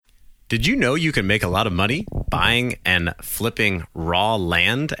Did you know you can make a lot of money buying and flipping raw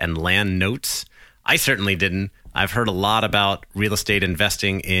land and land notes? I certainly didn't. I've heard a lot about real estate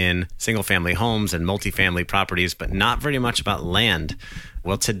investing in single-family homes and multifamily properties, but not very much about land.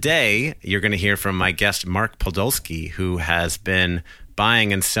 Well, today you're going to hear from my guest, Mark Podolsky, who has been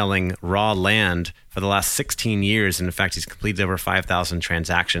buying and selling raw land for the last 16 years. And in fact, he's completed over 5,000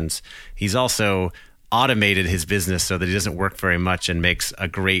 transactions. He's also automated his business so that he doesn't work very much and makes a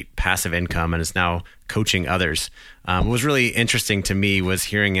great passive income and is now coaching others. What was really interesting to me was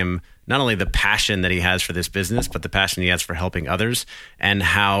hearing him, not only the passion that he has for this business, but the passion he has for helping others and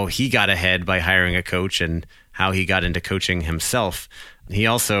how he got ahead by hiring a coach and how he got into coaching himself. He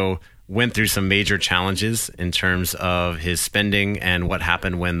also went through some major challenges in terms of his spending and what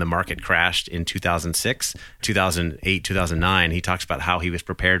happened when the market crashed in 2006, 2008, 2009. He talks about how he was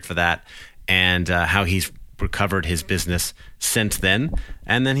prepared for that and how he's recovered his business since then.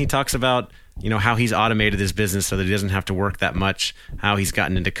 And then he talks about, how he's automated his business so that he doesn't have to work that much, how he's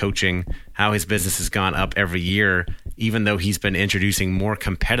gotten into coaching, how his business has gone up every year, even though he's been introducing more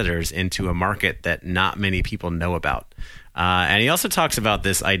competitors into a market that not many people know about. And he also talks about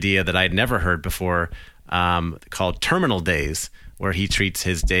this idea that I'd never heard before called terminal days, where he treats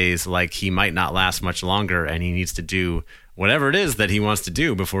his days like he might not last much longer and he needs to do whatever it is that he wants to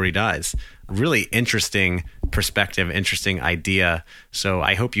do before he dies. Really interesting perspective, interesting idea. So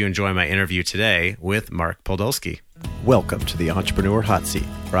I hope you enjoy my interview today with Mark Podolsky. Welcome to the Entrepreneur Hot Seat,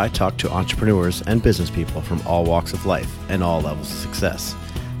 where I talk to entrepreneurs and business people from all walks of life and all levels of success,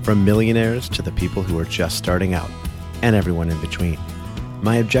 from millionaires to the people who are just starting out, and everyone in between.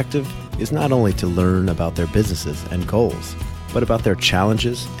 My objective is not only to learn about their businesses and goals, but about their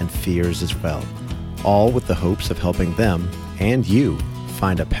challenges and fears as well, all with the hopes of helping them and you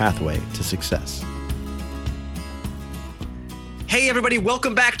find a pathway to success. Hey, everybody.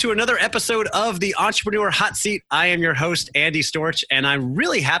 Welcome back to another episode of the Entrepreneur Hot Seat. I am your host, Andy Storch, and I'm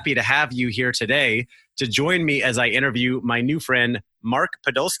really happy to have you here today to join me as I interview my new friend, Mark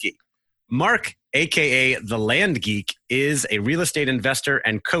Podolsky. Mark, aka The Land Geek, is a real estate investor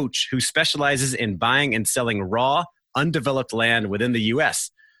and coach who specializes in buying and selling raw, undeveloped land within the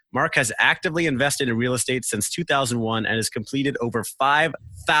U.S. Mark has actively invested in real estate since 2001 and has completed over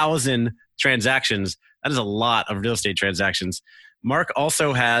 5,000 transactions. That is a lot of real estate transactions. Mark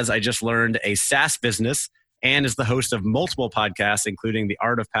also has, I just learned, a SaaS business and is the host of multiple podcasts, including The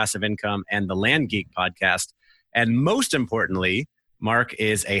Art of Passive Income and the Land Geek podcast. And most importantly, Mark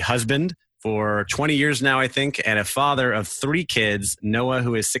is a husband for 20 years now, I think, and a father of 3 kids, Noah,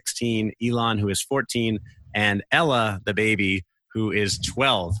 who is 16, Elon, who is 14, and Ella, the baby, who is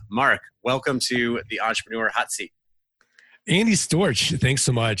 12. Mark, welcome to the Entrepreneur Hot Seat. Andy Storch, thanks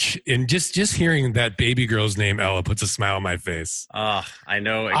so much. And just hearing that baby girl's name, Ella, puts a smile on my face. I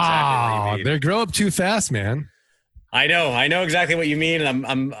know exactly what you mean. They grow up too fast, man. I know exactly what you mean.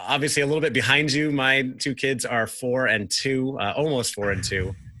 I'm obviously a little bit behind you. My 2 kids are 4 and 2, almost 4 and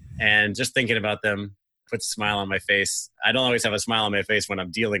 2. And just thinking about them puts a smile on my face. I don't always have a smile on my face when I'm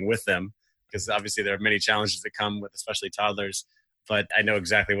dealing with them, because obviously there are many challenges that come with especially toddlers. But I know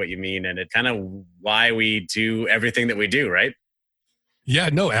exactly what you mean, and it's kind of why we do everything that we do, right? Yeah,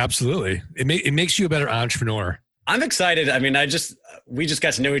 no, absolutely. It makes you a better entrepreneur. I'm excited. I mean, we just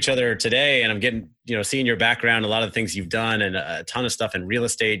got to know each other today, and I'm getting, seeing your background, a lot of the things you've done, and a ton of stuff in real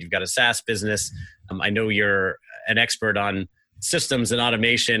estate. You've got a SaaS business. I know you're an expert on systems and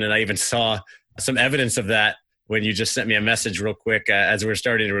automation, and I even saw some evidence of that when you just sent me a message real quick as we were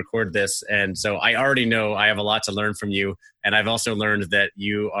starting to record this. And so I already know I have a lot to learn from you. And I've also learned that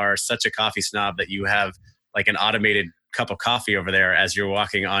you are such a coffee snob that you have like an automated cup of coffee over there as you're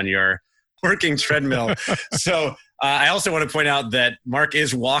walking on your working treadmill. So I also want to point out that Mark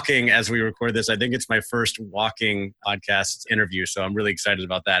is walking as we record this. I think it's my first walking podcast interview. So I'm really excited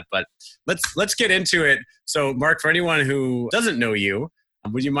about that. But let's get into it. So Mark, for anyone who doesn't know you,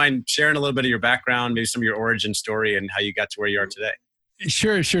 would you mind sharing a little bit of your background, maybe some of your origin story and how you got to where you are today?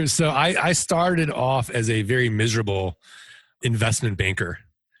 Sure. So I started off as a very miserable investment banker,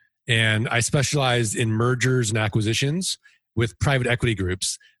 and I specialized in mergers and acquisitions with private equity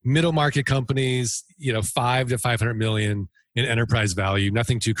groups, middle market companies, 5 to 500 million in enterprise value,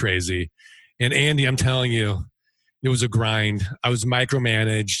 nothing too crazy. And Andy, I'm telling you, it was a grind. I was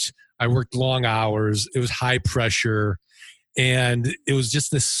micromanaged. I worked long hours. It was high pressure. And it was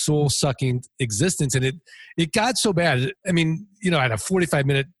just this soul-sucking existence. And it got so bad. I mean, I had a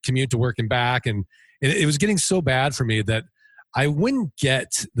 45-minute commute to work and back. And it was getting so bad for me that I wouldn't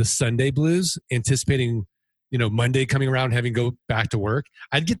get the Sunday blues anticipating, Monday coming around, having to go back to work.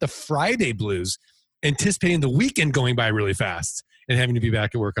 I'd get the Friday blues anticipating the weekend going by really fast. and having to be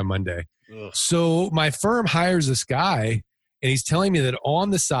back at work on Monday. Ugh. So my firm hires this guy, and he's telling me that on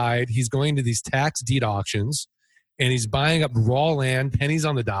the side, he's going to these tax deed auctions, and he's buying up raw land, pennies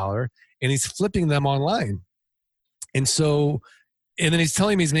on the dollar, and he's flipping them online. And then he's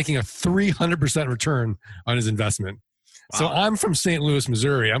telling me he's making a 300% return on his investment. Wow. So I'm from St. Louis,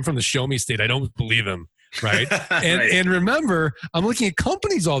 Missouri. I'm from the show me state. I don't believe him. Right. And remember, I'm looking at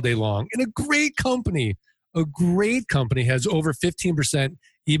companies all day long, and a great company has over 15%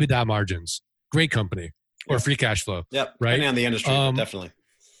 EBITDA margins. Great company, or free cash flow. Yep. Right. Depending on the industry, definitely.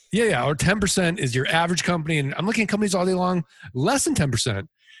 Yeah. Or 10% is your average company. And I'm looking at companies all day long, less than 10%.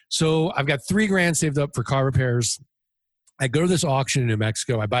 So I've got $3,000 saved up for car repairs. I go to this auction in New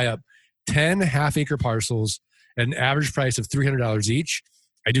Mexico. I buy up 10 half-acre parcels at an average price of $300 each.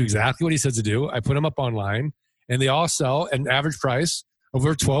 I do exactly what he says to do. I put them up online, and they all sell at an average price of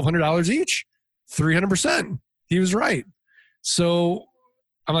over $1,200 each, 300%. He was right. So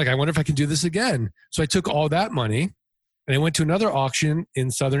I'm like, I wonder if I can do this again. So I took all that money, and I went to another auction in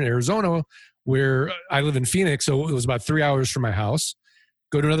southern Arizona, where I live in Phoenix, so it was about 3 hours from my house.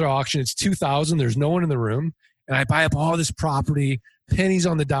 Go to another auction. It's $2,000. There's no one in the room. And I buy up all this property, pennies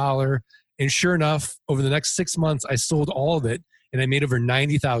on the dollar. And sure enough, over the next 6 months, I sold all of it, and I made over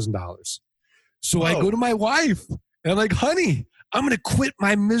 $90,000. So Whoa. I go to my wife, and I'm like, honey, I'm going to quit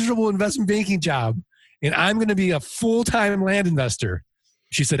my miserable investment banking job, and I'm going to be a full-time land investor.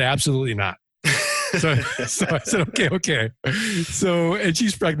 She said, absolutely not. So I said, okay. So, and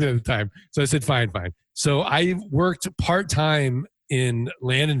she's pregnant at the time. So I said, fine. So I worked part-time in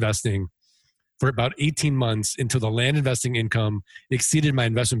land investing for about 18 months until the land investing income exceeded my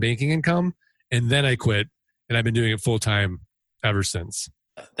investment banking income. And then I quit, and I've been doing it full-time ever since.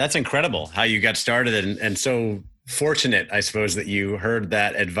 That's incredible how you got started, and so fortunate, I suppose, that you heard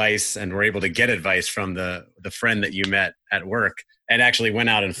that advice and were able to get advice from the friend that you met at work and actually went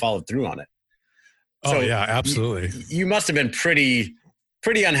out and followed through on it. So yeah, absolutely. You must have been pretty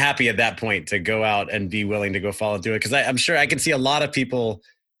unhappy at that point to go out and be willing to go follow through it. Because I'm sure I can see a lot of people,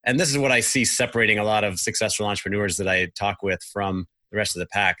 and this is what I see separating a lot of successful entrepreneurs that I talk with from the rest of the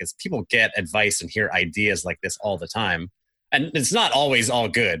pack, is people get advice and hear ideas like this all the time. And it's not always all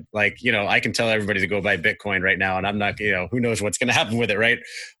good. Like, I can tell everybody to go buy Bitcoin right now, and I'm not, who knows what's going to happen with it, right?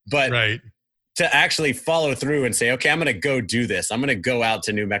 But to actually follow through and say, okay, I'm going to go do this. I'm going to go out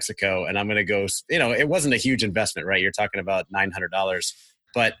to New Mexico, and I'm going to go, it wasn't a huge investment, right? You're talking about $900,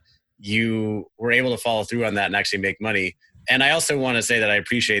 but you were able to follow through on that and actually make money. And I also want to say that I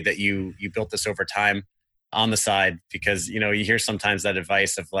appreciate that you built this over time on the side, because, you hear sometimes that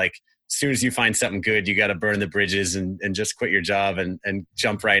advice of like, as soon as you find something good, you got to burn the bridges and just quit your job and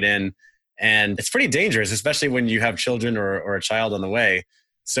jump right in. And it's pretty dangerous, especially when you have children or a child on the way.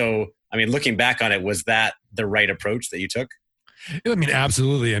 So, looking back on it, was that the right approach that you took?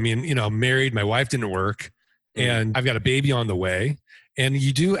 Absolutely. I'm married, my wife didn't work, and I've got a baby on the way. And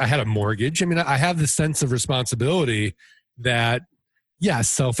I had a mortgage. I have this sense of responsibility that,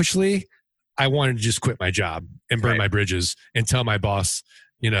 selfishly, I wanted to just quit my job and burn my bridges and tell my boss,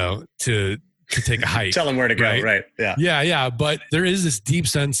 to take a hike. Tell them where to go, right? Yeah. Yeah. But there is this deep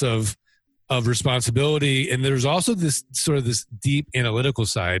sense of responsibility. And there's also this sort of this deep analytical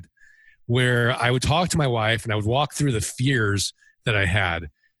side where I would talk to my wife and I would walk through the fears that I had.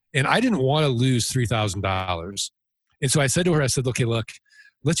 And I didn't want to lose $3,000. And so I said to her, okay, look,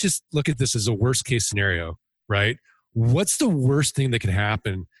 let's just look at this as a worst case scenario, right? What's the worst thing that can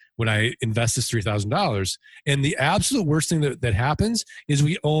happen when I invest this $3,000? And the absolute worst thing that happens is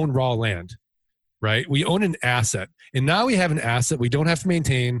we own raw land, right? We own an asset. And now we have an asset we don't have to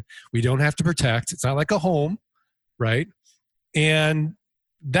maintain. We don't have to protect. It's not like a home, right? And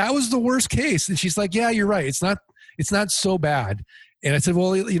that was the worst case. And she's like, yeah, you're right. It's not so bad. And I said,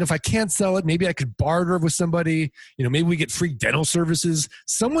 well, if I can't sell it, maybe I could barter with somebody. Maybe we get free dental services.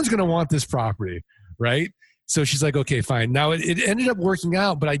 Someone's going to want this property, right? So she's like, okay, fine. Now it ended up working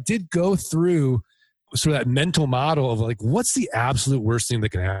out, but I did go through sort of that mental model of like, what's the absolute worst thing that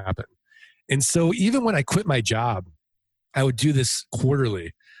can happen? And so even when I quit my job, I would do this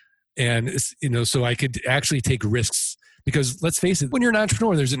quarterly. And, so I could actually take risks, because let's face it, when you're an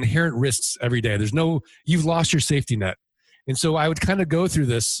entrepreneur, there's inherent risks every day. You've lost your safety net. And so I would kind of go through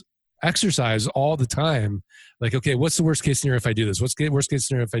this exercise all the time. Like, okay, what's the worst case scenario if I do this? What's the worst case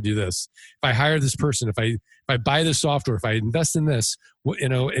scenario if I do this? If I hire this person, if I buy this software, if I invest in this,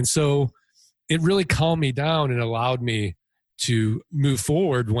 and so it really calmed me down and allowed me to move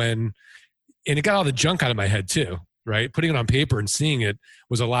forward and it got all the junk out of my head too, right? Putting it on paper and seeing it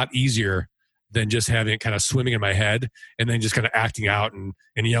was a lot easier than just having it kind of swimming in my head and then just kind of acting out and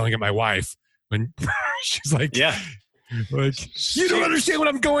yelling at my wife when she's like, Like, you don't understand what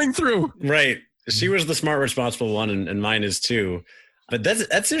I'm going through. Right. She was the smart, responsible one, and mine is too. But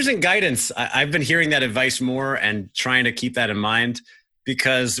that's interesting guidance. I've been hearing that advice more and trying to keep that in mind,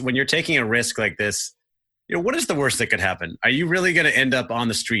 because when you're taking a risk like this, what is the worst that could happen? Are you really going to end up on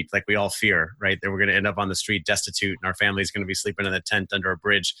the street like we all fear, right? That we're going to end up on the street destitute and our family's going to be sleeping in a tent under a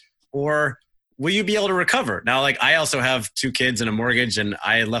bridge? Or will you be able to recover? Now, like, I also have 2 kids and a mortgage, and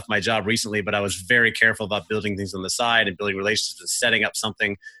I left my job recently, but I was very careful about building things on the side and building relationships and setting up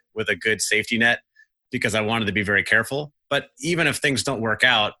something with a good safety net, because I wanted to be very careful. But even if things don't work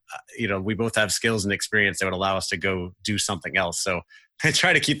out, we both have skills and experience that would allow us to go do something else. So I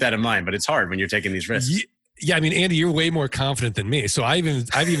try to keep that in mind, but it's hard when you're taking these risks. Yeah, I mean, Andy, you're way more confident than me. So I've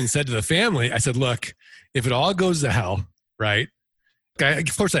even said to the family, I said, look, if it all goes to hell, right?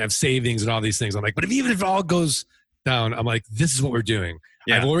 Of course, I have savings and all these things. I'm like, but even if it all goes down, I'm like, this is what we're doing.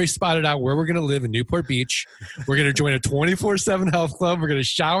 Yeah. I've already spotted out where we're going to live in Newport Beach. We're going to join a 24/7 health club. We're going to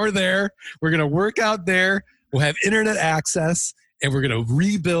shower there. We're going to work out there. We'll have internet access, and we're going to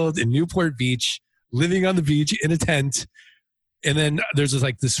rebuild in Newport Beach, living on the beach in a tent. And then there's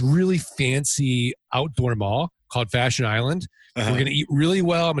this really fancy outdoor mall called Fashion Island. We're going to eat really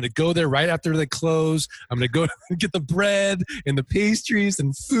well. I'm going to go there right after they close. I'm going to go get the bread and the pastries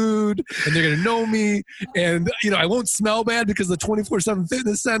and food, and they're going to know me. And, I won't smell bad because of the 24/7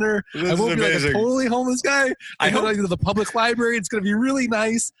 fitness center. I won't be like a totally homeless guy. I go to the public library. It's going to be really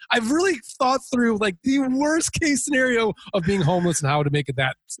nice. I've really thought through the worst case scenario of being homeless and how to make it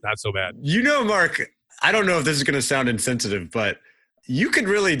that not so bad. Mark, I don't know if this is going to sound insensitive, but you could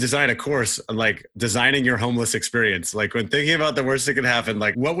really design a course on designing your homeless experience. Like, when thinking about the worst that could happen,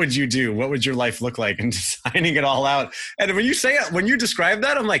 what would you do? What would your life look like? And designing it all out. And when you describe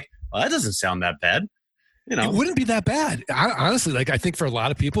that, I'm like, well, that doesn't sound that bad. It wouldn't be that bad. Honestly, I think for a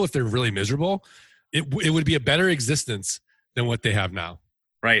lot of people, if they're really miserable, it would be a better existence than what they have now.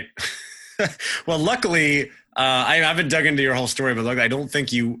 Right. Well, luckily, I haven't dug into your whole story, but look, I don't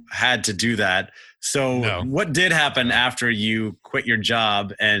think you had to do that. So What did happen after you quit your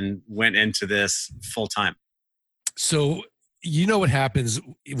job and went into this full time? So what happens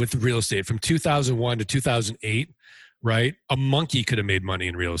with real estate from 2001 to 2008, right? A monkey could have made money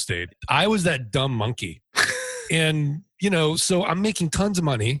in real estate. I was that dumb monkey. And, so I'm making tons of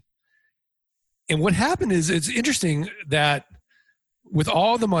money. And what happened is, it's interesting that with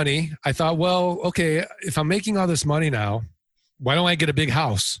all the money, I thought, well, okay, if I'm making all this money now, why don't I get a big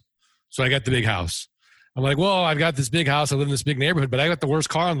house? So I got the big house. I'm like, well, I've got this big house. I live in this big neighborhood, but I got the worst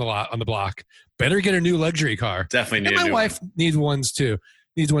car on the block. Better get a new luxury car. Definitely need. And my wife needs one too.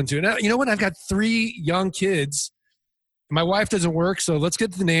 And you know what? I've got 3 young kids. My wife doesn't work, so let's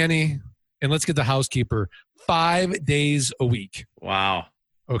get the nanny and let's get the housekeeper 5 days a week. Wow.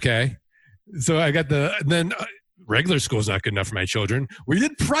 Okay. So I got regular school is not good enough for my children. We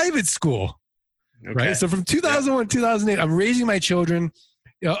did private school. Okay. Right. So from 2001 to 2008, I'm raising my children.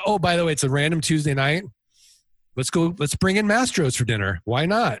 Oh, by the way, it's a random Tuesday night. Let's bring in Mastro's for dinner. Why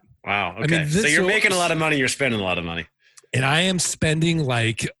not? Wow. Okay. So you're making a lot of money. You're spending a lot of money. And I am spending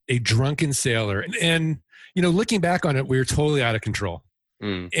like a drunken sailor. And looking back on it, we were totally out of control.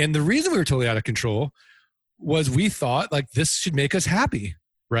 And the reason we were totally out of control was we thought this should make us happy.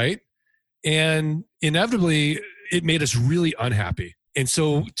 Right. And inevitably it made us really unhappy. And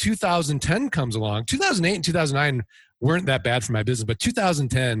so 2010 comes along. 2008 and 2009 weren't that bad for my business, but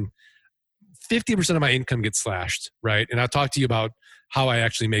 2010, 50% of my income gets slashed, right? And I'll talk to you about how I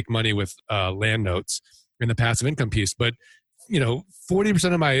actually make money with land notes in the passive income piece. But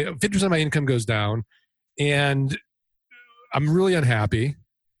 50% of my income goes down, and I'm really unhappy.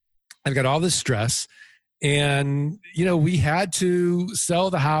 I've got all this stress, and we had to sell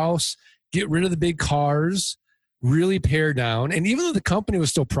the house, get rid of the big cars, really pare down. And even though the company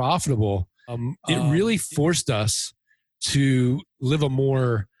was still profitable, it really forced us to live a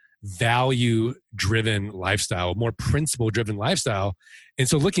more value-driven lifestyle, more principle-driven lifestyle. And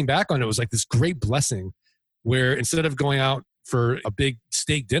so looking back on it, was like this great blessing where instead of going out for a big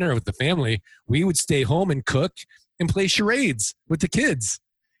steak dinner with the family, we would stay home and cook and play charades with the kids.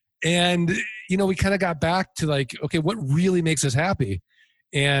 And, we kind of got back to okay, what really makes us happy?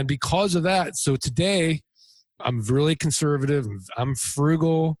 And because of that, so today I'm really conservative. I'm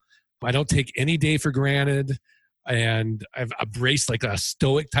frugal. I don't take any day for granted. And I've embraced a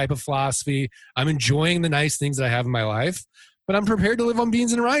stoic type of philosophy. I'm enjoying the nice things that I have in my life, but I'm prepared to live on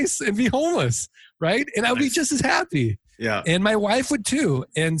beans and rice and be homeless, right? And I'll be just as happy. Yeah. And my wife would too.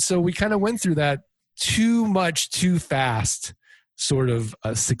 And so we kind of went through that too much, too fast sort of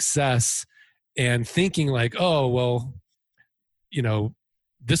success, and thinking oh, well,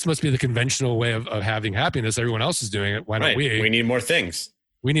 this must be the conventional way of having happiness. Everyone else is doing it. Why don't we? We need more things.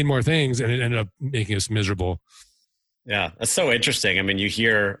 We need more things. And it ended up making us miserable. Yeah, that's so interesting. I mean, you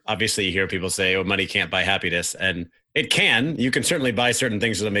hear people say, oh, money can't buy happiness. And it can. You can certainly buy certain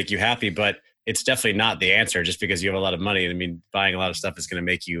things that'll make you happy, but it's definitely not the answer just because you have a lot of money. I mean, buying a lot of stuff is going to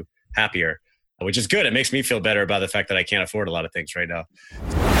make you happier, which is good. It makes me feel better about the fact that I can't afford a lot of things right now.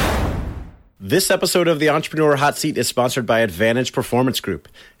 This episode of the Entrepreneur Hot Seat is sponsored by Advantage Performance Group.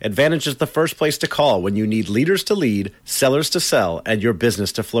 Advantage is the first place to call when you need leaders to lead, sellers to sell, and your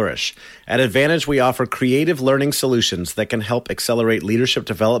business to flourish. At Advantage, we offer creative learning solutions that can help accelerate leadership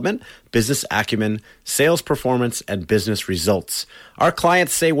development, business acumen, sales performance, and business results. Our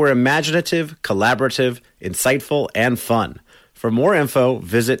clients say we're imaginative, collaborative, insightful, and fun. For more info,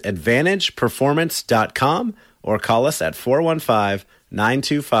 visit advantageperformance.com or call us at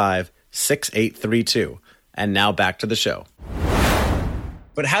 415-925-6832. And now back to the show.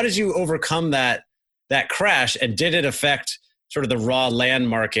 But how did you overcome that crash? And did it affect sort of the raw land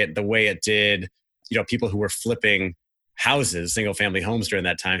market the way it did, people who were flipping houses, single family homes during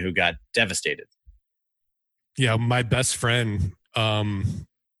that time who got devastated? Yeah. My best friend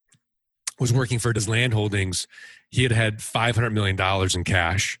was working for his land holdings. He had $500 million in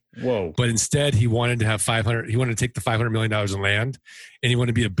cash. Whoa. But instead he wanted to have he wanted to take the $500 million in land and he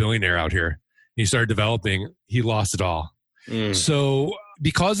wanted to be a billionaire out here. He started developing, he lost it all. So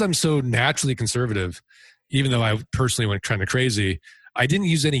because I'm so naturally conservative, even though I personally went kind of crazy, I didn't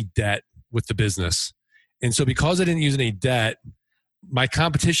use any debt with the business. And so because I didn't use any debt, my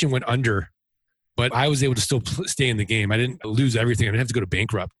competition went under, but I was able to still stay in the game. I didn't lose everything. I didn't have to go to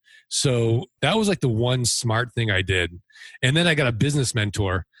bankrupt. So that was like the one smart thing I did. And then I got a business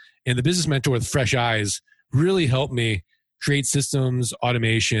mentor, and the business mentor with fresh eyes really helped me create systems,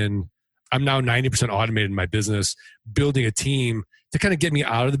 automation. I'm now 90% automated in my business, building a team to kind of get me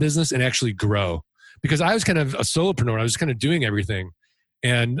out of the business and actually grow. Because I was kind of a solopreneur. I was kind of doing everything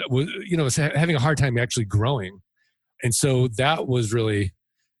and was having a hard time actually growing. And so that was really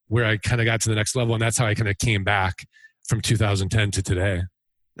where I kind of got to the next level. And that's how I kind of came back from 2010 to today.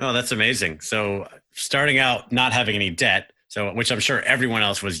 Oh, that's amazing. So starting out not having any debt, which I'm sure everyone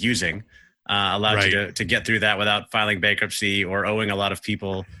else was using, allowed you to get through that without filing bankruptcy or owing a lot of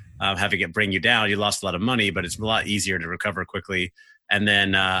people, having it bring you down. You lost a lot of money, but it's a lot easier to recover quickly. And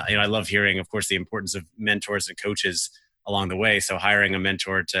then, I love hearing, of course, the importance of mentors and coaches along the way. So hiring a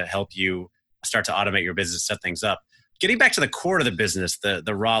mentor to help you start to automate your business, set things up. Getting back to the core of the business, the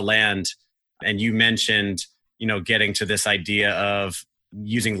raw land, and you mentioned, getting to this idea of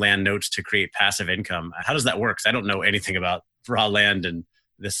using land notes to create passive income. How does that work? 'Cause I don't know anything about raw land and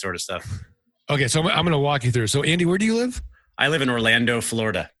this sort of stuff. Okay, so I'm going to walk you through. So Andy, where do you live? I live in Orlando,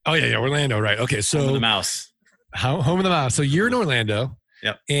 Florida. Oh yeah, Orlando, right? Okay, so home of the mouse. Home of the mouse. So you're in Orlando.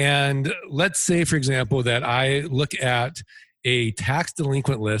 Yep. And let's say, for example, that I look at a tax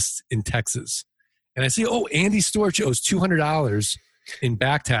delinquent list in Texas, and I see, Andy Storch owes $200 in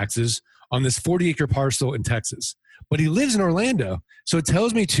back taxes on this 40-acre parcel in Texas, but he lives in Orlando. So it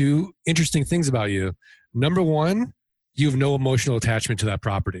tells me two interesting things about you. Number one, you have no emotional attachment to that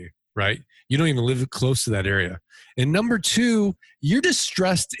property, right? You don't even live close to that area. And number two, you're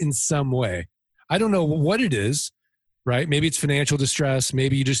distressed in some way. I don't know what it is, right? Maybe it's financial distress.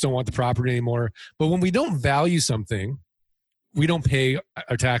 Maybe you just don't want the property anymore. But when we don't value something, we don't pay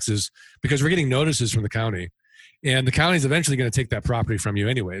our taxes because we're getting notices from the county. And the county is eventually going to take that property from you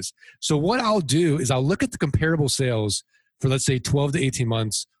anyways. So what I'll do is I'll look at the comparable sales for, let's say, 12 to 18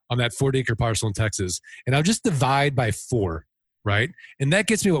 months on that 40-acre parcel in Texas. And I'll just divide by 4, right? And that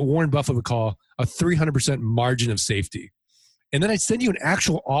gets me what Warren Buffett would call a 300% margin of safety. And then I send you an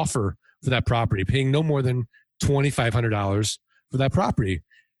actual offer for that property, paying no more than $2,500 for that property.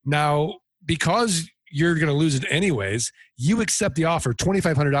 Now, because you're going to lose it anyways, you accept the offer.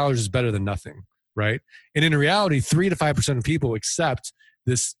 $2,500 is better than nothing, right? And in reality, 3 to 5% of people accept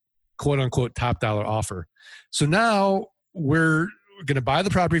this quote unquote top dollar offer. So now we're going to buy the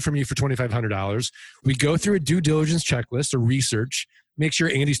property from you for $2,500. We go through a due diligence checklist or research, make sure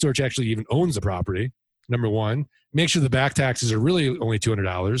Andy Storch actually even owns the property. Number one, make sure the back taxes are really only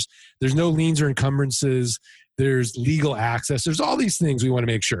 $200. There's no liens or encumbrances. There's legal access. There's all these things we want to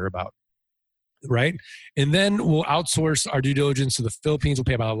make sure about, right? And then we'll outsource our due diligence to the Philippines. We'll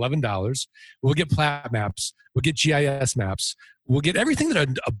pay about $11. We'll get plat maps. We'll get GIS maps. We'll get everything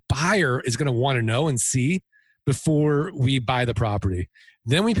that a buyer is going to want to know and see before we buy the property.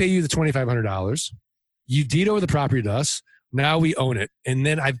 Then we pay you the $2,500. You deed over the property to us. Now we own it. And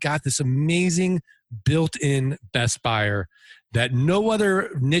then I've got this amazing built-in best buyer that no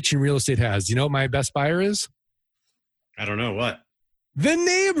other niche in real estate has. You know what my best buyer is? I don't know. What? The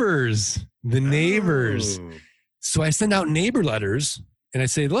neighbors. Oh. So I send out neighbor letters and I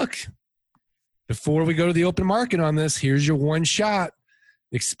say, look, before we go to the open market on this, here's your one shot.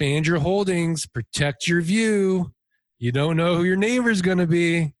 Expand your holdings, protect your view. You don't know who your neighbor's going to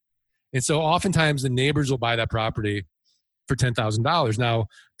be. And so oftentimes the neighbors will buy that property for $10,000. Now,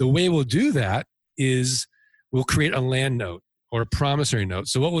 the way we'll do that is we'll create a land note or a promissory note.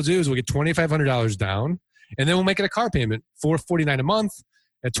 So what we'll do is we'll get $2,500 down, and then we'll make it a car payment, $449 a month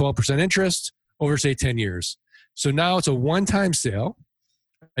at 12% interest over, say, 10 years. So now it's a one-time sale.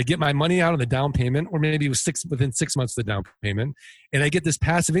 I get my money out on the down payment, or maybe it was within 6 months of the down payment, and I get this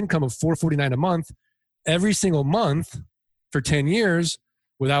passive income of $449 a month every single month for 10 years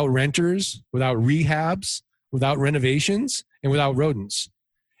without renters, without rehabs, without renovations, and without rodents.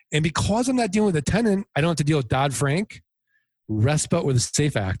 And because I'm not dealing with a tenant, I don't have to deal with Dodd-Frank, RESPA, or the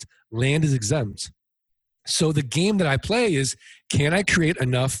SAFE Act. Land is exempt. So the game that I play is, can I create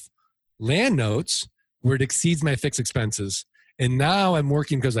enough land notes where it exceeds my fixed expenses? And now I'm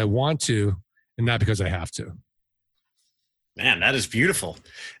working because I want to and not because I have to. Man, that is beautiful.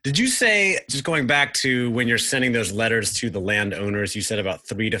 Did you say, just going back to when you're sending those letters to the landowners, you said about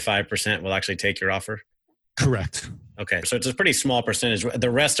 3 to 5% will actually take your offer? Correct. Okay. So it's a pretty small percentage.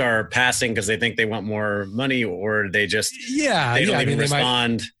 The rest are passing because they think they want more money, or they just, they don't even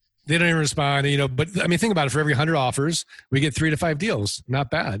respond. They don't even respond, but I mean, think about it. For every 100 offers, we get 3 to 5 deals.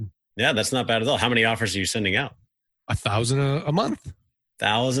 Not bad. Yeah, that's not bad at all. How many offers are you sending out? 1,000 a month.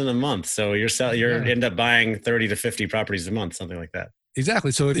 1,000 a month. So you're end up buying 30 to 50 properties a month, something like that.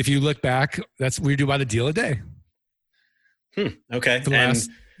 Exactly. So if you look back, we do about a deal a day. Okay. For the last,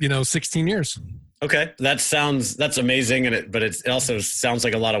 16 years. Okay. That's amazing. But it also sounds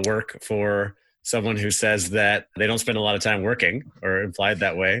like a lot of work for someone who says that they don't spend a lot of time working, or implied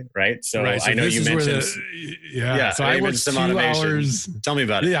that way. Right. So I know you mentioned, So I work some 2 automation. hours. Tell me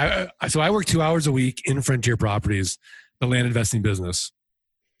about it. Yeah. So I work 2 hours a week in Frontier Properties, the land investing business.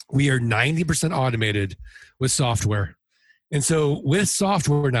 We are 90% automated with software. And so with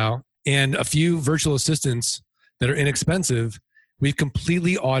software now and a few virtual assistants that are inexpensive, we've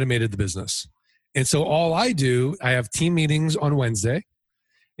completely automated the business. And so all I do, I have team meetings on Wednesday,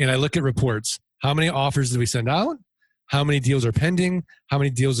 and I look at reports. How many offers did we send out? How many deals are pending? How many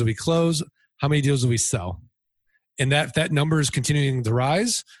deals did we close? How many deals did we sell? And that number is continuing to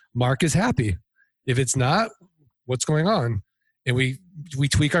rise. Mark is happy. If it's not, what's going on? And we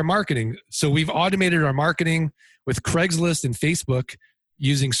tweak our marketing. So we've automated our marketing with Craigslist and Facebook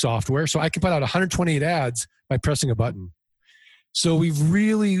using software. So I can put out 128 ads by pressing a button. So we've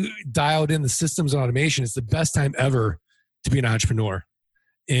really dialed in the systems and automation. It's the best time ever to be an entrepreneur.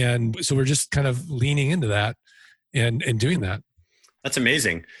 And so we're just kind of leaning into that and doing that. That's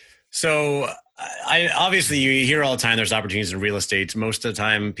amazing. So obviously you hear all the time there's opportunities in real estate. Most of the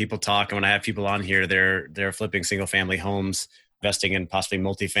time people talk, and when I have people on here, they're flipping single family homes, investing in possibly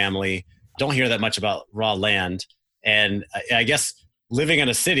multifamily. Don't hear that much about raw land. And I guess living in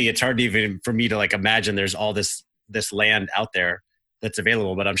a city, it's hard even for me to imagine there's all this land out there that's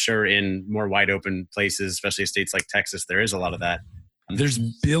available. But I'm sure in more wide open places, especially states like Texas, there is a lot of that. There's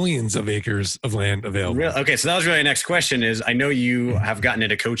billions of acres of land available. Okay, so that was really my next question is, I know you have gotten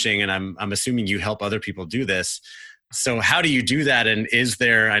into coaching, and I'm assuming you help other people do this. So how do you do that? And is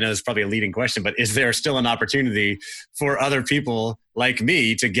there, I know this is probably a leading question, but is there still an opportunity for other people like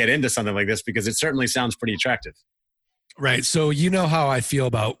me to get into something like this? Because it certainly sounds pretty attractive. Right. So you know how I feel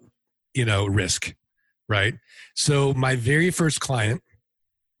about, risk, right? So my very first client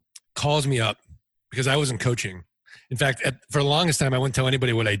calls me up because I wasn't coaching. In fact, for the longest time, I wouldn't tell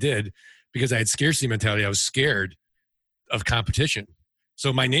anybody what I did because I had scarcity mentality. I was scared of competition.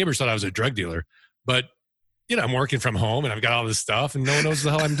 So my neighbors thought I was a drug dealer, but I'm working from home and I've got all this stuff and no one knows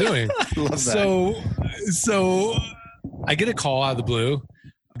what the hell I'm doing. I love that. So I get a call out of the blue,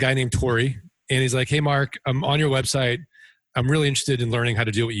 a guy named Tori, and he's like, "Hey, Mark, I'm on your website. I'm really interested in learning how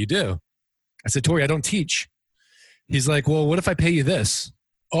to do what you do." I said, "Tori, I don't teach." He's like, "Well, what if I pay you this?"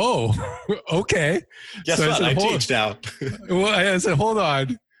 Oh, okay. Guess so what? I teach now. Well, I said, hold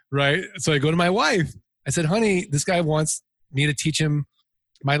on. Right. So I go to my wife. I said, "Honey, this guy wants me to teach him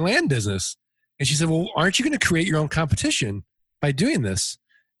my land business." And she said, "Well, aren't you going to create your own competition by doing this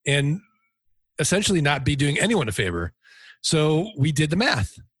and essentially not be doing anyone a favor?" So we did the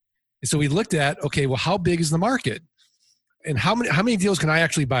math. And so we looked at, okay, well, how big is the market? And how many deals can I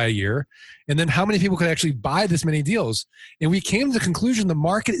actually buy a year? And then how many people could actually buy this many deals? And we came to the conclusion the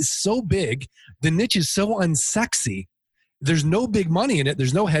market is so big, the niche is so unsexy. There's no big money in it.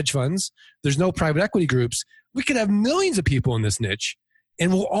 There's no hedge funds. There's no private equity groups. We could have millions of people in this niche,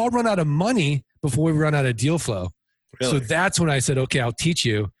 and we'll all run out of money before we run out of deal flow. Really? So that's when I said, okay, I'll teach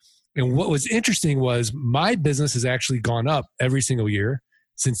you. And what was interesting was my business has actually gone up every single year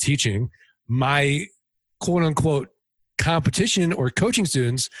since teaching. My quote unquote competition or coaching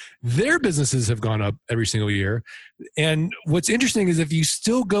students, their businesses have gone up every single year. And what's interesting is if you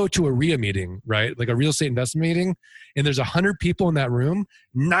still go to a RIA meeting, right? Like a real estate investment meeting, and there's 100 people in that room,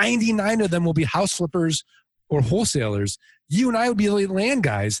 99 of them will be house flippers or wholesalers. You and I would be the land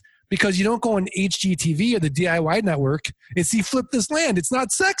guys because you don't go on HGTV or the DIY network and see flip this land. It's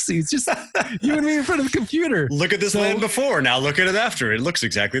not sexy. It's just you and me in front of the computer. Look at this land before. Now look at it after. It looks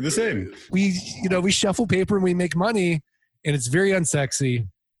exactly the same. We shuffle paper and we make money, and it's very unsexy.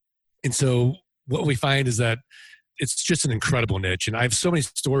 And so what we find is that it's just an incredible niche. And I have so many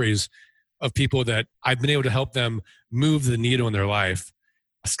stories of people that I've been able to help them move the needle in their life.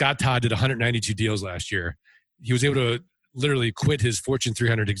 Scott Todd did 192 deals last year. He was able to literally quit his Fortune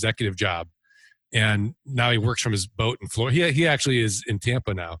 300 executive job. And now he works from his boat in Florida. He actually is in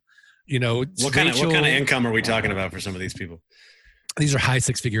Tampa now. What kind of income are we talking about for some of these people? These are high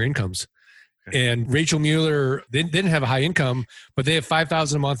six-figure incomes. And Rachel Mueller, they didn't have a high income, but they have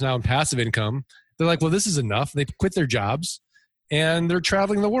 $5,000 a month now in passive income. They're like, well, this is enough. They quit their jobs and they're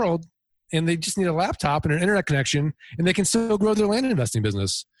traveling the world, and they just need a laptop and an internet connection, and they can still grow their land investing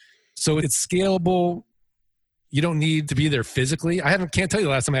business. So it's scalable. You don't need to be there physically. Can't tell you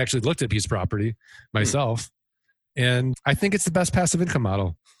the last time I actually looked at a piece of property myself. And I think it's the best passive income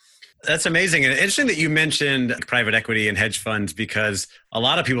model. That's amazing. And interesting that you mentioned private equity and hedge funds, because a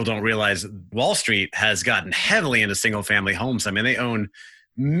lot of people don't realize Wall Street has gotten heavily into single family homes. I mean, they own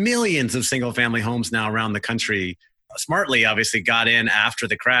millions of single family homes now around the country. Smartly, obviously, got in after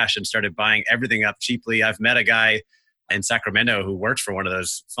the crash and started buying everything up cheaply. I've met a guy in Sacramento who worked for one of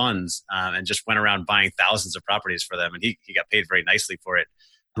those funds and just went around buying thousands of properties for them. And he got paid very nicely for it.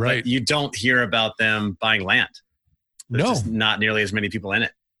 Right. But you don't hear about them buying land. There's just not nearly as many people in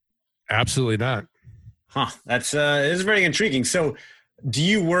it. Absolutely not. Huh. That's it is very intriguing. So do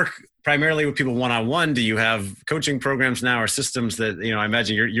you work primarily with people one-on-one? Do you have coaching programs now or systems that, I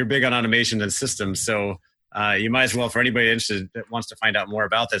imagine you're big on automation and systems. So you might as well, for anybody interested that wants to find out more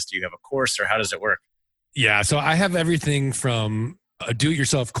about this, do you have a course or how does it work? Yeah. So I have everything from a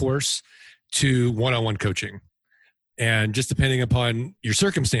do-it-yourself course to one-on-one coaching. And just depending upon your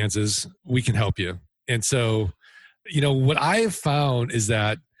circumstances, we can help you. And so, what I have found is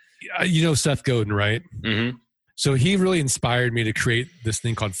that, Seth Godin, right? Mm-hmm. So he really inspired me to create this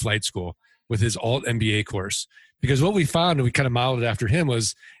thing called Flight School with his Alt MBA course. Because what we found, and we kind of modeled it after him,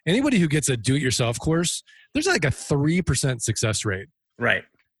 was anybody who gets a do-it-yourself course, there's like a 3% success rate. Right.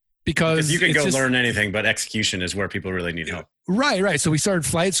 Because you can go learn anything, but execution is where people really need help. Right. So we started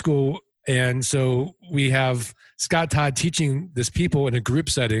Flight School. And so we have Scott Todd teaching this people in a group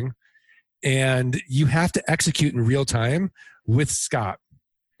setting, and you have to execute in real time with Scott.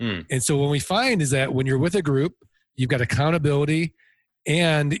 And so what we find is that when you're with a group, you've got accountability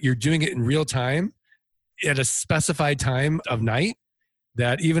and you're doing it in real time at a specified time of night,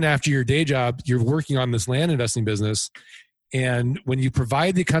 that even after your day job, you're working on this land investing business. And when you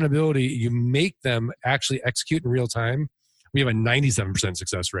provide the accountability, you make them actually execute in real time. We have a 97%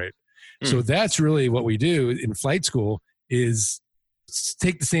 success rate. So that's really what we do in Flight School, is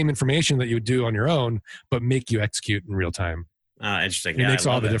take the same information that you would do on your own, but make you execute in real time. Interesting. It makes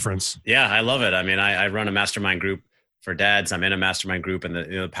all the difference. Yeah, I love it. I mean, I run a mastermind group for dads. I'm in a mastermind group, and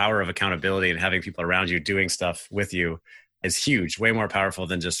the power of accountability and having people around you doing stuff with you is huge, way more powerful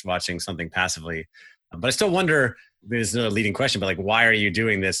than just watching something passively. But I still wonder, there's a leading question, but why are you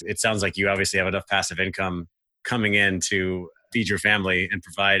doing this? It sounds like you obviously have enough passive income coming in to feed your family and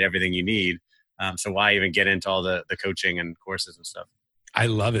provide everything you need. So why even get into all the coaching and courses and stuff? I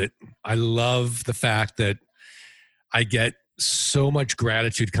love it. I love the fact that I get so much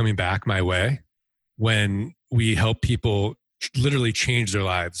gratitude coming back my way when we help people literally change their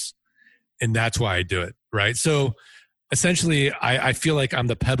lives. And that's why I do it. Right. So essentially I feel like I'm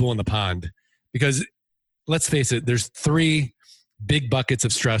the pebble in the pond, because let's face it, there's 3 big buckets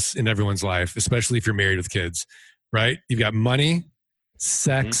of stress in everyone's life, especially if you're married with kids, right? You've got money,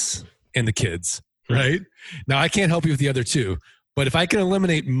 sex, and the kids, right? Now I can't help you with the other 2, but if I can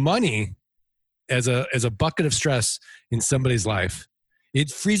eliminate money as a bucket of stress in somebody's life, it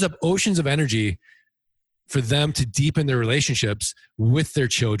frees up oceans of energy for them to deepen their relationships with their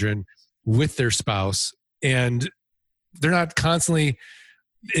children, with their spouse. And they're not constantly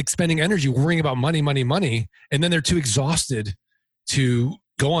expending energy worrying about money. And then they're too exhausted to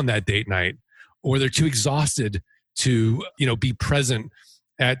go on that date night, or they're too exhausted to, be present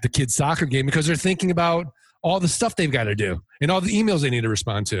at the kids' soccer game because they're thinking about all the stuff they've got to do and all the emails they need to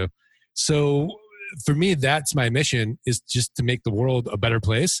respond to. So for me, that's my mission, is just to make the world a better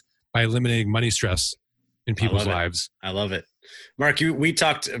place by eliminating money stress in people's lives. I love it. Mark, we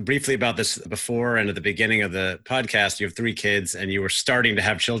talked briefly about this before, and at the beginning of the podcast, you have 3 kids and you were starting to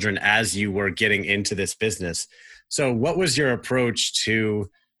have children as you were getting into this business. So what was your approach to,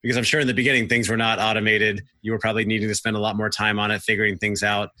 because I'm sure in the beginning things were not automated, you were probably needing to spend a lot more time on it, figuring things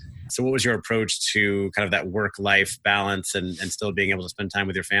out. So what was your approach to kind of that work-life balance and still being able to spend time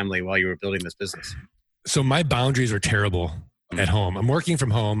with your family while you were building this business? So my boundaries are terrible at home. I'm working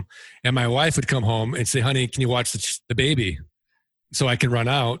from home, and my wife would come home and say, honey, can you watch the baby? So I can run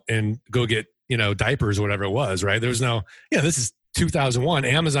out and go get, diapers or whatever it was, right? There was no, this is 2001.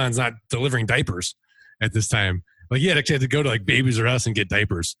 Amazon's not delivering diapers at this time. Like, you had to go to like Babies R Us and get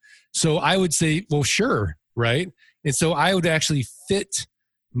diapers. So I would say, well, sure, right? And so I would actually fit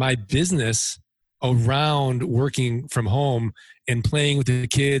my business around working from home and playing with the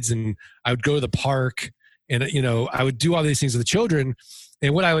kids. And I would go to the park and, I would do all these things with the children.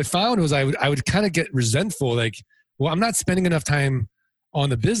 And what I would found was I would kind of get resentful. Like, well, I'm not spending enough time on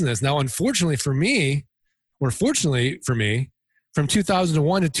the business. Now, unfortunately for me, or fortunately for me, from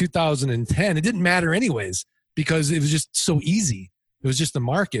 2001 to 2010, it didn't matter anyways, because it was just so easy. It was just the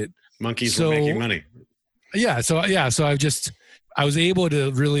market. Monkeys were making money. So I was able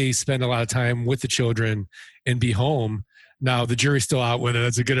to really spend a lot of time with the children and be home. Now the jury's still out whether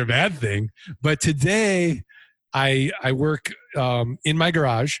that's a good or bad thing. But today I work in my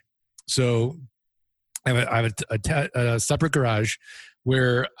garage. So I have a separate garage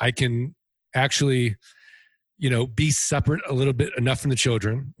where I can actually, be separate a little bit enough from the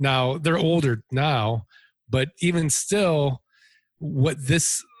children. Now they're older now, but even still, what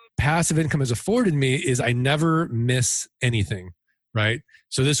this passive income has afforded me is I never miss anything, right?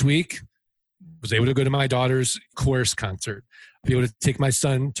 So this week, was able to go to my daughter's chorus concert, be able to take my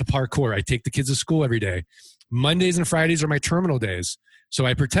son to parkour. I take the kids to school every day. Mondays and Fridays are my terminal days. So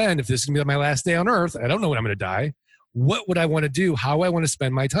I pretend if this is going to be my last day on earth, I don't know when I'm going to die. What would I want to do? How I want to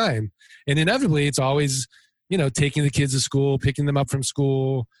spend my time? And inevitably, it's always, taking the kids to school, picking them up from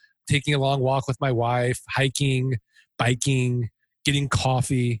school, taking a long walk with my wife, hiking, biking, getting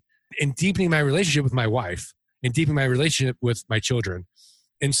coffee, and deepening my relationship with my wife and deepening my relationship with my children.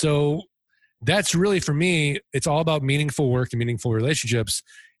 And so that's really, for me, it's all about meaningful work and meaningful relationships.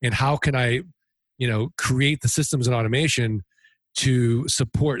 And how can I, create the systems and automation to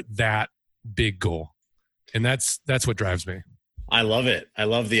support that big goal? And that's what drives me. I love it. I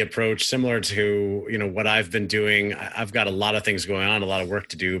love the approach, similar to, what I've been doing. I've got a lot of things going on, a lot of work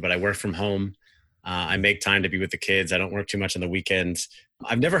to do, but I work from home. I make time to be with the kids. I don't work too much on the weekends.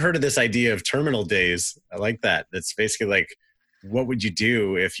 I've never heard of this idea of terminal days. I like that. That's basically like, what would you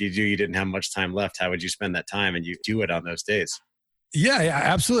do if you didn't have much time left? How would you spend that time? And you do it on those days. Yeah,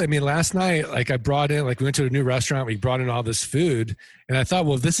 absolutely. I mean, last night, we went to a new restaurant, we brought in all this food, and I thought,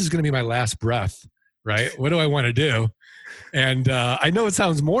 well, this is going to be my last breath, right? What do I want to do? And I know it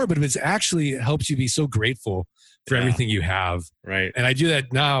sounds morbid, but it helps you be so grateful for everything you have. Right. And I do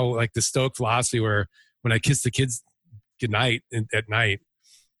that now, like the Stoic philosophy, where when I kiss the kids goodnight at night,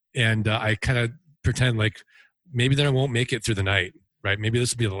 and I kind of pretend like maybe then I won't make it through the night, right? Maybe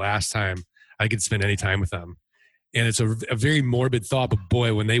this will be the last time I could spend any time with them. And it's a very morbid thought, but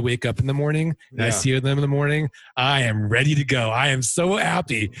boy, when they wake up in the morning and I see them in the morning, I am ready to go. I am so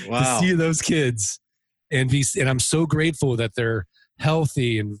happy to see those kids and I'm so grateful that they're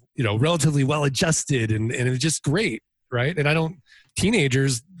healthy and, relatively well adjusted and it's just great. Right. And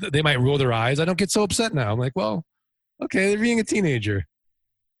teenagers, they might roll their eyes. I don't get so upset now. I'm like, well, okay, they're being a teenager.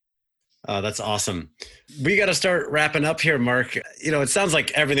 That's awesome. We got to start wrapping up here, Mark. It sounds like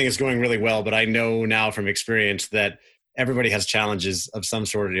everything is going really well, but I know now from experience that everybody has challenges of some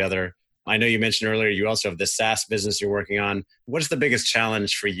sort or the other. I know you mentioned earlier, you also have this SaaS business you're working on. What is the biggest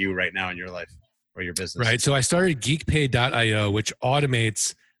challenge for you right now in your life or your business? Right. So I started geekpay.io, which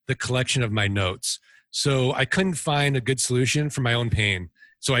automates the collection of my notes. So I couldn't find a good solution for my own pain.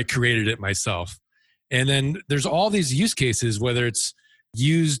 So I created it myself. And then there's all these use cases, whether it's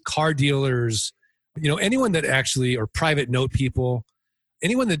used car dealers, anyone that actually, or private note people,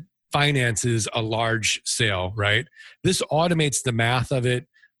 anyone that finances a large sale, right? This automates the math of it.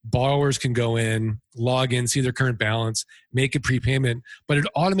 Borrowers can go in, log in, see their current balance, make a prepayment, but it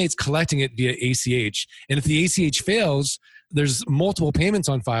automates collecting it via ACH. And if the ACH fails, there's multiple payments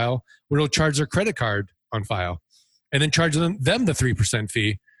on file where it'll charge their credit card on file and then charge them the 3%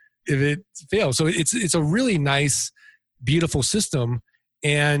 fee if it fails. So it's a really nice, beautiful system.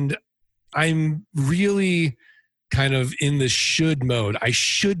 And I'm really kind of in the should mode. I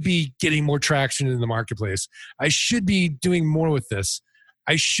should be getting more traction in the marketplace. I should be doing more with this.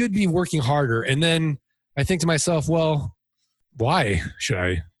 I should be working harder. And then I think to myself, well, why should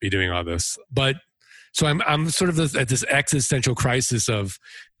I be doing all this? But so I'm sort of at this existential crisis of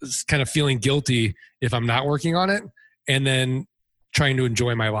kind of feeling guilty if I'm not working on it, and then trying to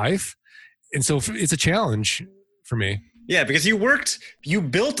enjoy my life. And so it's a challenge for me. Yeah, because you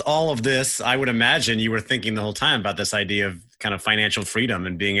built all of this. I would imagine you were thinking the whole time about this idea of kind of financial freedom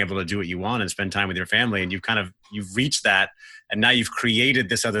and being able to do what you want and spend time with your family. And you've reached that. And now you've created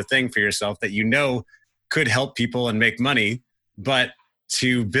this other thing for yourself that you know could help people and make money. But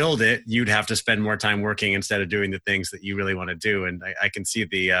to build it, you'd have to spend more time working instead of doing the things that you really want to do. And I can see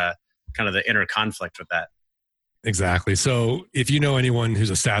the kind of the inner conflict with that. Exactly. So if you know anyone who's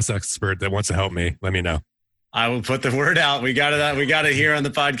a SaaS expert that wants to help me, let me know. I will put the word out. We got it here on the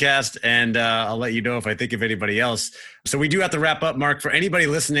podcast, and I'll let you know if I think of anybody else. So we do have to wrap up, Mark. For anybody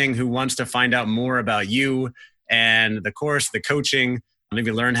listening who wants to find out more about you and the course, the coaching,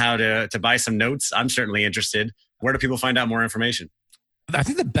 maybe learn how to buy some notes, I'm certainly interested. Where do people find out more information? I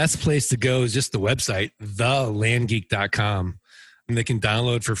think the best place to go is just the website, thelandgeek.com. And they can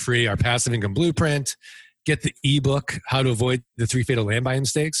download for free our passive income blueprint, get the ebook, How to Avoid the 3 Fatal Land Buying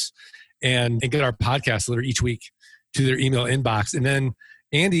Mistakes, and get our podcast delivered each week to their email inbox. And then,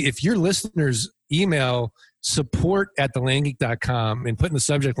 Andy, if your listeners email support@thelandgeek.com and put in the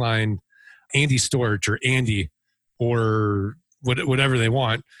subject line Andy Storch or Andy or whatever they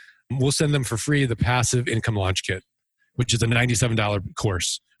want, we'll send them for free the Passive Income Launch Kit, which is a $97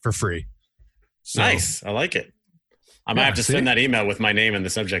 course for free. So, nice. I like it. I might have to send that email with my name in the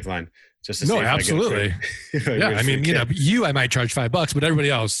subject line. Just to see absolutely. I mean, I might charge $5, but everybody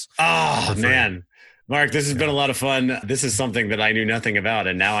else. Oh, man. Mark, this has been a lot of fun. This is something that I knew nothing about,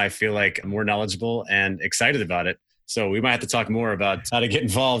 and now I feel like I'm more knowledgeable and excited about it. So we might have to talk more about how to get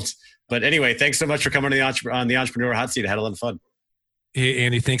involved. But anyway, thanks so much for coming on the Entrepreneur Hot Seat. I had a lot of fun. Hey,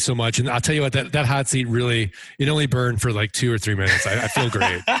 Andy, thanks so much. And I'll tell you what, that hot seat really, it only burned for like 2 or 3 minutes. I feel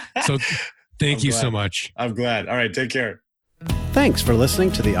great. So thank you so much. I'm glad. All right, take care. Thanks for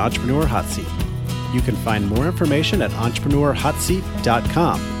listening to the Entrepreneur Hot Seat. You can find more information at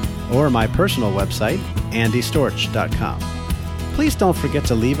entrepreneurhotseat.com or my personal website, andystorch.com. Please don't forget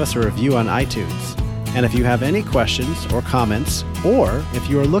to leave us a review on iTunes. And if you have any questions or comments, or if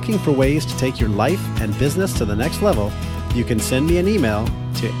you are looking for ways to take your life and business to the next level, you can send me an email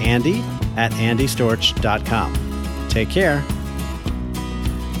to andy@andystorch.com. Take care.